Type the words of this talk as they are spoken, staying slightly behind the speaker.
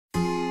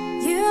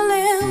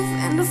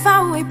and the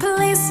faraway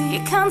police, so you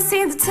can't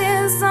see the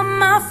tears on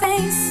my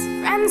face.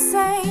 Friends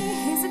say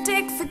he's a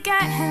dick,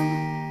 forget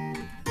him.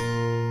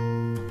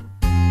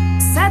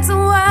 Said the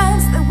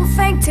words that were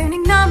fake, don't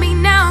ignore me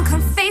now,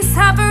 can't face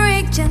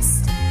heartbreak,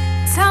 just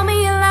tell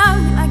me you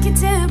love me like you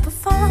did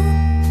before.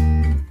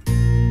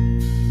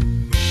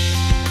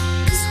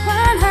 Cause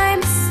when I'm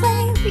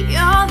asleep,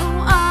 you're the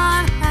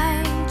one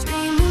I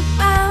dream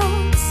about.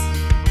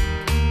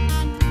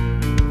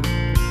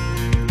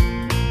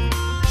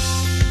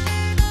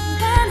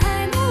 When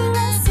I'm in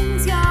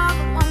lessons, you're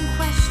the one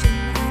question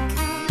I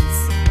can't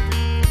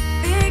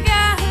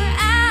figure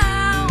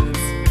out.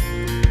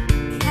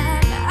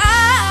 Can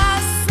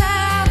us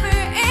ever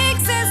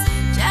exist?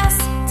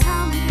 Just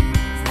tell me,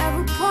 is there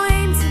a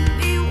point in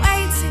me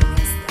waiting?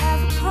 Is there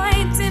a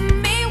point in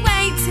me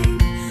waiting?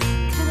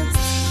 Cause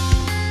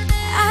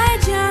I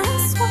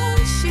just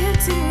want you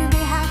to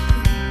be happy.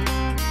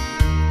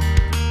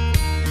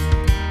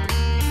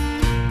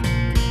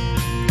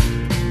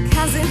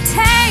 Cause it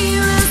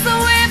tailors the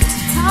whip to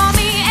tell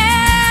me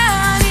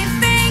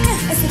anything.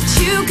 Is that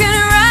you can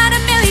write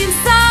a million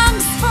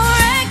songs for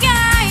a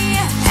guy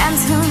and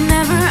he'll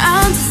never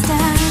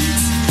understand.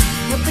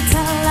 He'll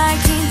pretend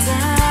like he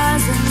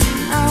doesn't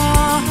know.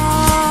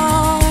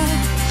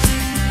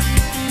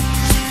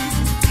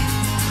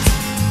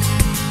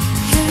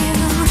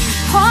 He'll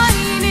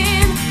point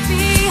in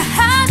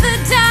behind the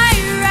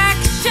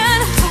direction.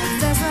 Hope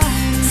there's a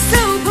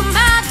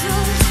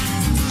supermodel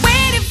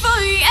waiting for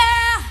you.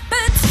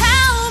 But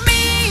tell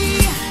me,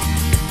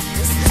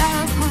 is there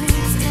a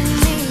point in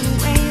me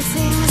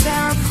waiting? Is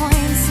there a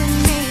point in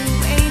me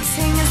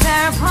waiting? Is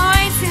there a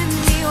point in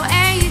me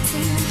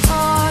waiting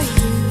for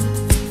you?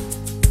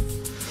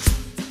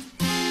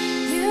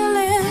 You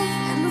live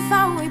in the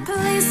faraway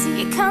police, so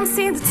you can't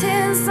see the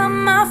tears on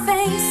my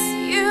face.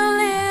 You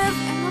live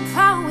in the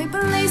faraway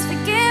police,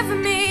 forgive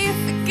me,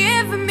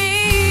 forgive me.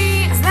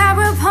 Is there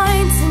a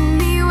point